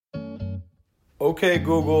Okay,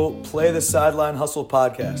 Google, play the Sideline Hustle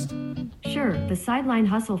podcast. Sure, the Sideline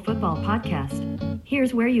Hustle football podcast.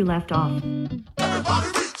 Here's where you left off. Everybody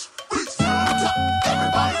reach to the top.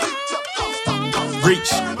 Everybody reach up, don't stop, don't Reach.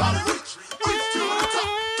 stop. Everybody reach to the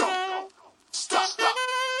top, don't stop.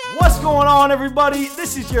 What's going on, everybody?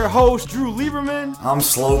 This is your host, Drew Lieberman. I'm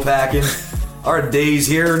slow packing. Our days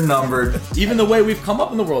here are numbered. Even the way we've come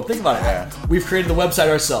up in the world, think about it. Yeah. We've created the website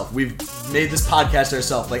ourselves. We've made this podcast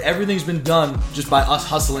ourselves. Like, everything's been done just by us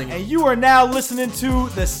hustling. And you are now listening to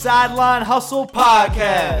the Sideline Hustle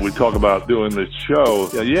podcast. We talk about doing this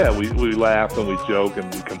show. We laugh and we joke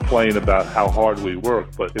and we complain about how hard we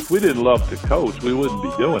work. But if we didn't love to coach, we wouldn't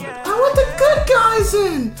be doing it. I want the good guys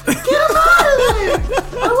in. Get them out of there.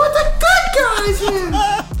 I want the good guys in.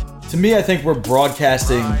 To me, I think we're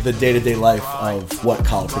broadcasting the day-to-day life of what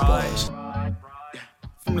college football is.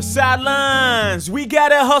 From the sidelines, we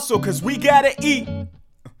gotta hustle cause we gotta eat.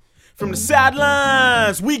 From the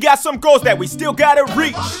sidelines, we got some goals that we still gotta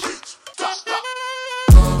reach.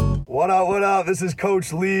 What up? This is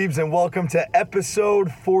Coach Leaves, and welcome to episode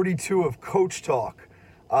 42 of Coach Talk.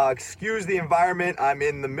 Excuse the environment. I'm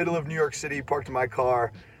in the middle of New York City, parked in my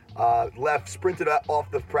car. Sprinted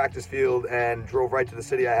off the practice field and drove right to the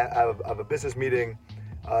city. I have a business meeting.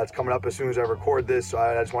 It's coming up as soon as I record this, so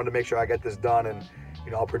I just wanted to make sure I get this done, and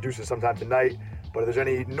I'll produce it sometime tonight. But if there's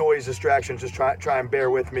any noise distractions, just try and bear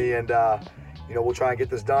with me, and we'll try and get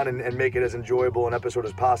this done and make it as enjoyable an episode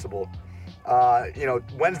as possible.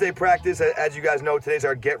 Wednesday practice, as you guys know, today's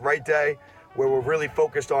our Get Right Day, where we're really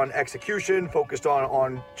focused on execution, focused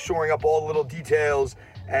on shoring up all the little details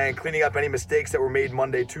and cleaning up any mistakes that were made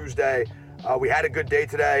Monday, Tuesday. We had a good day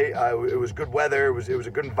today. It was good weather. It was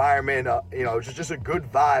a good environment. It was just a good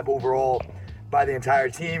vibe overall by the entire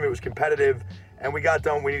team. It was competitive, and we got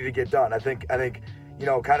done what we needed to get done. I think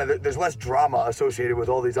there's less drama associated with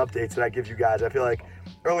all these updates that I give you guys. I feel like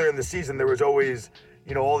earlier in the season there was always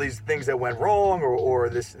all these things that went wrong or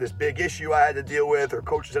this big issue I had to deal with or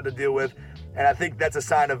coaches had to deal with, and I think that's a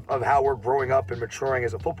sign of how we're growing up and maturing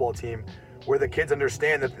as a football team, where the kids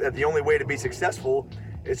understand that the only way to be successful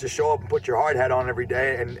is to show up and put your hard hat on every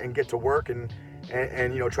day and get to work and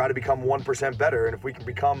try to become 1% better. And if we can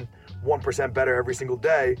become 1% better every single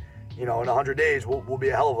day, in 100 days we'll be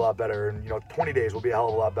a hell of a lot better, and 20 days we'll be a hell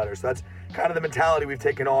of a lot better. So that's kind of the mentality we've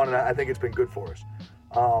taken on, and I think it's been good for us.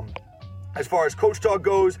 As far as Coach Talk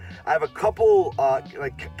goes, I have a couple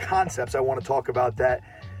concepts I want to talk about,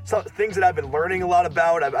 some things that I've been learning a lot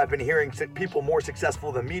about. I've been hearing people more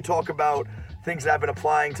successful than me talk about, things that I've been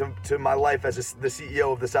applying to my life as the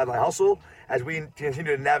CEO of the Sideline Hustle as we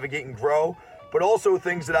continue to navigate and grow, but also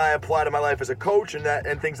things that I apply to my life as a coach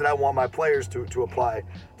and things that I want my players to apply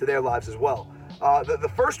to their lives as well.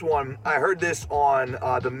 The first one, I heard this on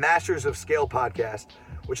the Masters of Scale podcast,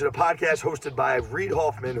 which is a podcast hosted by Reid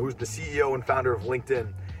Hoffman, who's the CEO and founder of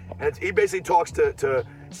LinkedIn. And he basically talks to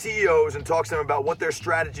CEOs and talks to them about what their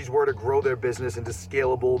strategies were to grow their business into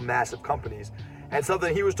scalable, massive companies. And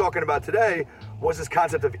something he was talking about today was this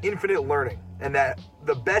concept of infinite learning, and that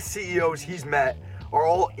the best CEOs he's met are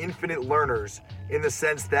all infinite learners in the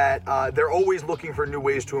sense that they're always looking for new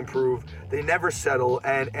ways to improve. They never settle,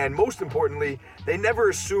 and most importantly, they never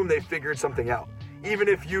assume they figured something out. Even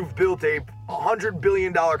if you've built a $100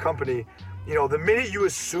 billion company, the minute you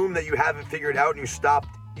assume that you haven't figured out and you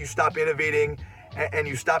stop innovating and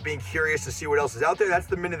you stop being curious to see what else is out there, that's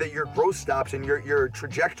the minute that your growth stops and your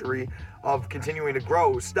trajectory of continuing to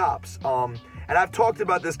grow stops. And I've talked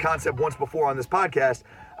about this concept once before on this podcast.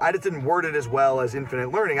 I just didn't word it as well as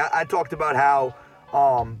infinite learning. I talked about how,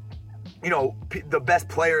 the best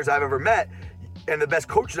players I've ever met and the best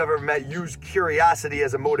coaches I've ever met use curiosity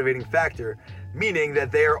as a motivating factor, meaning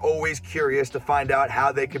that they are always curious to find out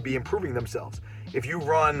how they could be improving themselves. If you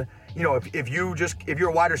run, if you're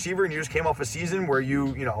a wide receiver and you just came off a season where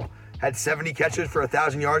you had 70 catches for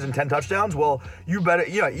 1,000 yards and 10 touchdowns, well, you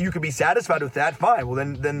could be satisfied with that, fine. Well,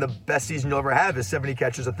 then the best season you'll ever have is 70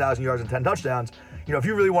 catches, 1,000 yards, and 10 touchdowns. If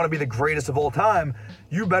you really want to be the greatest of all time,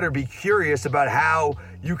 you better be curious about how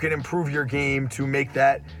you can improve your game to make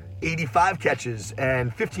that 85 catches and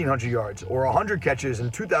 1,500 yards, or 100 catches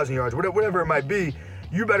and 2,000 yards, whatever it might be.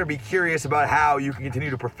 You better be curious about how you can continue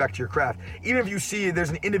to perfect your craft. Even if you see there's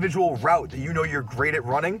an individual route that you're great at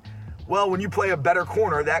running, well, when you play a better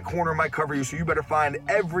corner, that corner might cover you, so you better find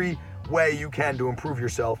every way you can to improve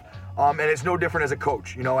yourself. And it's no different as a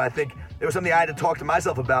coach. I think it was something I had to talk to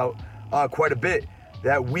myself about quite a bit,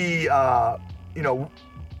 that we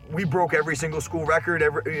broke every single school record,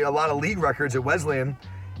 a lot of league records at Wesleyan.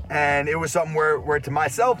 And it was something where to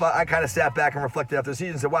myself, I kind of sat back and reflected after the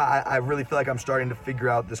season and said, wow, I really feel like I'm starting to figure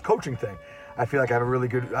out this coaching thing. I feel like I have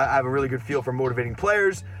a really good feel for motivating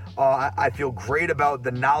players. I feel great about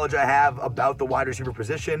the knowledge I have about the wide receiver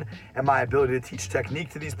position and my ability to teach technique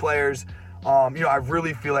to these players. I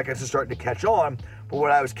really feel like it's just starting to catch on. But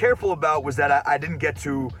what I was careful about was that I didn't get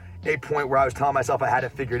to a point where I was telling myself I had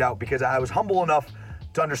it figured out, because I was humble enough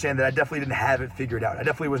to understand that I definitely didn't have it figured out. I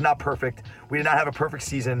definitely was not perfect. We did not have a perfect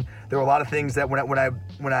season. There were a lot of things that when I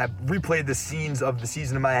replayed the scenes of the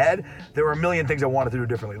season in my head, there were a million things I wanted to do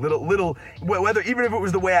differently. Whether even if it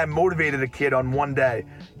was the way I motivated a kid on one day,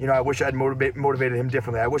 I wish I'd motivated him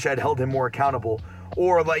differently. I wish I'd held him more accountable.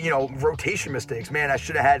 Or rotation mistakes. Man, I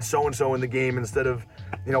should have had so-and-so in the game instead of,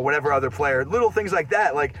 whatever other player. Little things like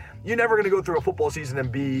that. Like, you're never going to go through a football season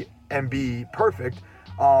and be perfect.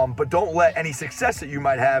 But don't let any success that you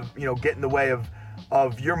might have, get in the way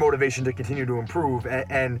of your motivation to continue to improve.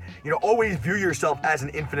 And always view yourself as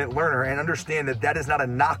an infinite learner and understand that is not a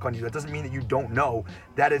knock on you. That doesn't mean that you don't know.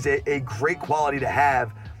 That is a great quality to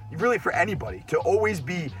have, really, for anybody, to always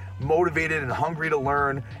be motivated and hungry to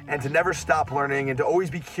learn, and to never stop learning, and to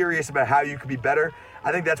always be curious about how you could be better.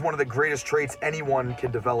 I think that's one of the greatest traits anyone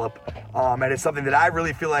can develop, and it's something that I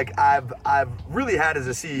really feel like I've really had as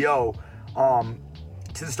a CEO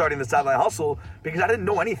since starting the Sideline Hustle, because I didn't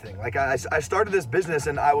know anything. Like, I started this business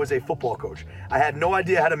and I was a football coach. I had no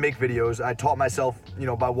idea how to make videos. I taught myself,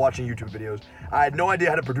 by watching YouTube videos. I had no idea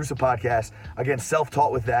how to produce a podcast. Again,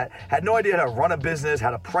 self-taught with that. Had no idea how to run a business,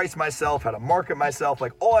 how to price myself, how to market myself.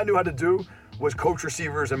 Like, all I knew how to do was coach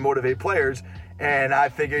receivers and motivate players. And I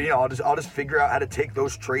figured, I'll just figure out how to take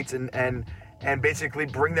those traits and basically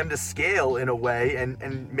bring them to scale in a way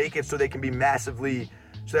and make it so they can be massively,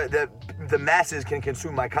 so that the masses can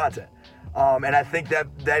consume my content. And I think that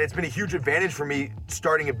it's been a huge advantage for me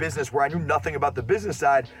starting a business where I knew nothing about the business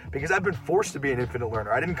side, because I've been forced to be an infinite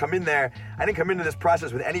learner. I didn't come into this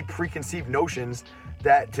process with any preconceived notions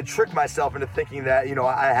to trick myself into thinking that,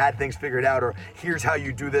 I had things figured out, or here's how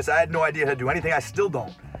you do this. I had no idea how to do anything. I still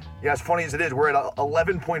don't. As funny as it is, we're at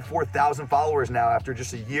 11.4 thousand followers now after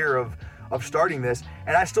just a year of starting this,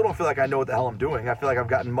 and I still don't feel like I know what the hell I'm doing. I feel like I've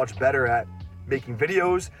gotten much better at making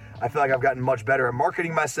videos. I feel like I've gotten much better at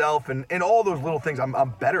marketing myself, and all those little things.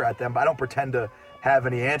 I'm better at them, but I don't pretend to have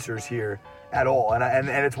any answers here at all. And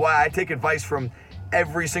it's why I take advice from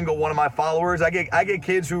every single one of my followers. I get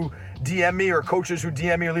kids who DM me, or coaches who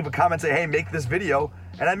DM me or leave a comment, say, hey, make this video,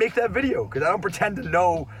 and I make that video, because I don't pretend to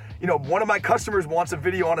know. One of my customers wants a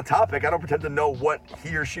video on a topic. I don't pretend to know what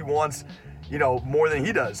he or she wants, more than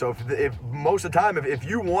he does. So if most of the time, if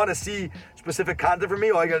you want to see specific content from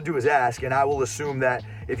me, all you got to do is ask, and I will assume that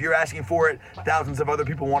if you're asking for it, thousands of other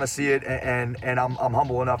people want to see it, and I'm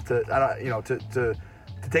humble enough to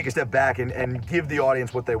take a step back and give the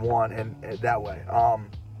audience what they want, and that way.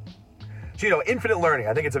 So infinite learning,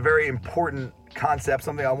 I think it's a very important concept,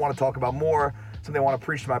 something I want to talk about more, something I want to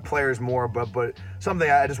preach to my players more, but something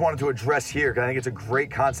I just wanted to address here, because I think it's a great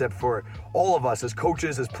concept for all of us as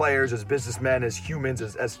coaches, as players, as businessmen, as humans,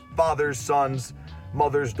 as fathers, sons,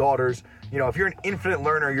 mothers, daughters. If you're an infinite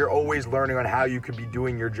learner, you're always learning on how you could be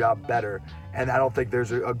doing your job better. And I don't think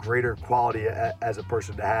there's a greater quality as a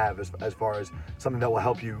person to have as far as something that will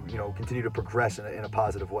help you, continue to progress in a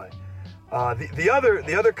positive way. The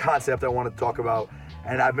other concept I want to talk about,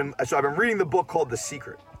 and I've been reading the book called The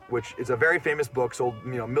Secret, which is a very famous book, sold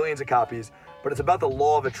millions of copies, but it's about the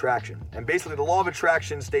law of attraction. And basically the law of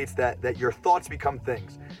attraction states that your thoughts become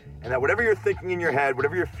things, and that whatever you're thinking in your head,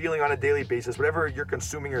 whatever you're feeling on a daily basis, whatever you're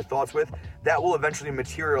consuming your thoughts with, that will eventually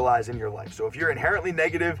materialize in your life. So if you're inherently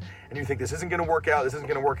negative and you think this isn't going to work out,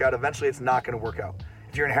 eventually it's not going to work out.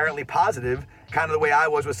 If you're inherently positive, kind of the way I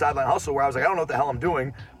was with Sideline Hustle, where I was like, I don't know what the hell I'm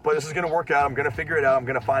doing, but this is going to work out, I'm going to figure it out, I'm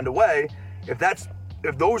going to find a way. If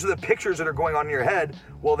those are the pictures that are going on in your head,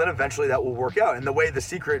 well, then eventually that will work out. And the way The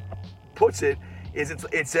Secret puts it is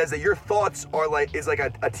it says that your thoughts is like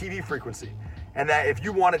a TV frequency. And that if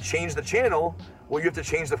you want to change the channel, well, you have to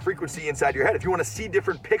change the frequency inside your head. If you want to see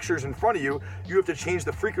different pictures in front of you, you have to change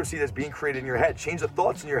the frequency that's being created in your head. Change the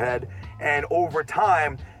thoughts in your head, and over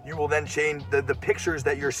time, you will then change, the pictures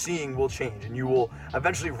that you're seeing will change, and you will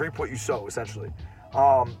eventually reap what you sow, essentially.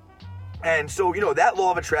 And so, that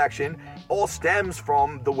law of attraction all stems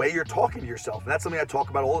from the way you're talking to yourself. And that's something I talk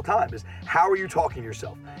about all the time, is how are you talking to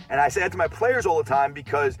yourself? And I say that to my players all the time,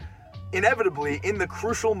 because inevitably, in the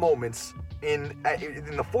crucial moments, in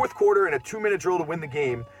the fourth quarter, in a 2-minute drill to win the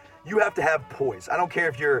game, you have to have poise. I don't care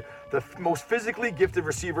if you're the most physically gifted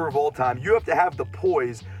receiver of all time, you have to have the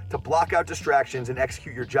poise to block out distractions and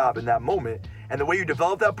execute your job in that moment. And the way you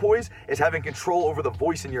develop that poise is having control over the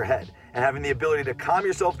voice in your head and having the ability to calm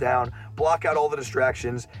yourself down, block out all the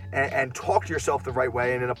distractions, and talk to yourself the right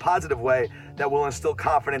way and in a positive way that will instill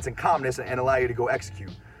confidence and calmness and allow you to go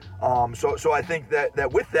execute. So I think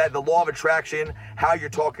that with that, the law of attraction, how you're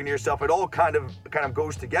talking to yourself, it all kind of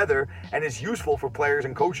goes together and is useful for players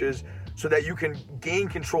and coaches so that you can gain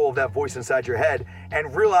control of that voice inside your head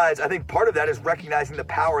and realize, I think part of that is recognizing the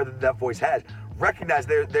power that that voice has. Recognize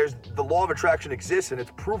there's the law of attraction exists and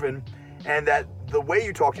it's proven, and that the way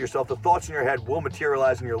you talk to yourself, the thoughts in your head will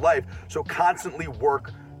materialize in your life. So constantly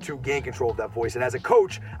work to gain control of that voice. And as a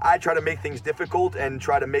coach, I try to make things difficult and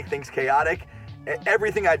try to make things chaotic.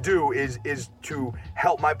 Everything I do is to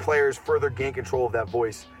help my players further gain control of that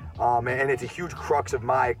voice. And it's a huge crux of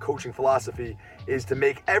my coaching philosophy is to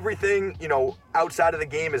make everything, outside of the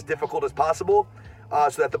game as difficult as possible,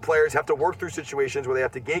 so that the players have to work through situations where they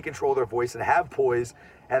have to gain control of their voice and have poise,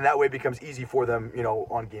 and that way it becomes easy for them,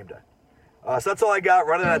 on game day. So that's all I got.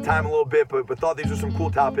 Running out of time a little bit, but thought these were some cool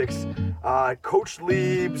topics. Coach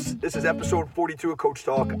Liebs, this is episode 42 of Coach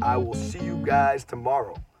Talk. I will see you guys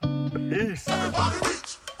tomorrow. Peace. Everybody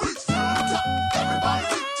reach, reach to the top. Everybody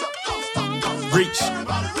reach up, don't stop, don't Reach. stop.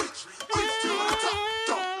 Everybody reach, reach to the top.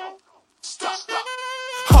 Don't stop, stop.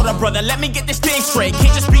 Hold up, brother, let me get this thing straight.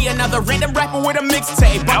 Can't just be another random rapper with a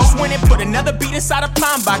mixtape. I just went and put another beat inside a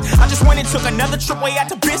pine box. I just went and took another trip way out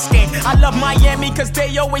to Biscayne. I love Miami cause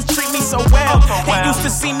they always treat me so well. They used to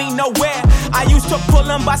see me nowhere. I used to pull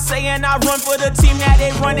them by saying I run for the team. Now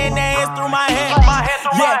they running their hands through my head.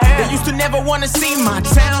 Yeah, they used to never wanna see my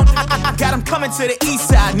town. I got them coming to the east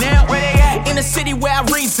side now. Where they at? In the city where I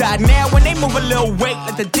reside now. When they move a little weight,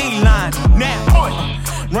 let the D-line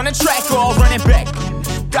now. Running track or running back.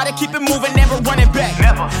 Gotta keep it moving, never running back.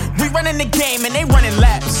 Never. We running the game and they running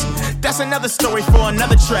laps. That's another story for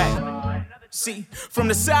another track. See, from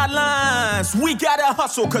the sidelines, we gotta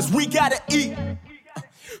hustle cause we gotta eat.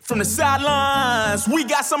 From the sidelines, we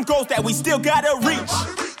got some goals that we still gotta reach.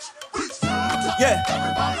 Everybody reach, reach to the top. Yeah,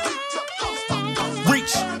 Everybody reach up, don't stop, don't stop.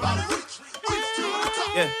 reach. Everybody reach, reach to the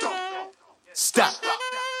top. Yeah. Don't Stop. stop.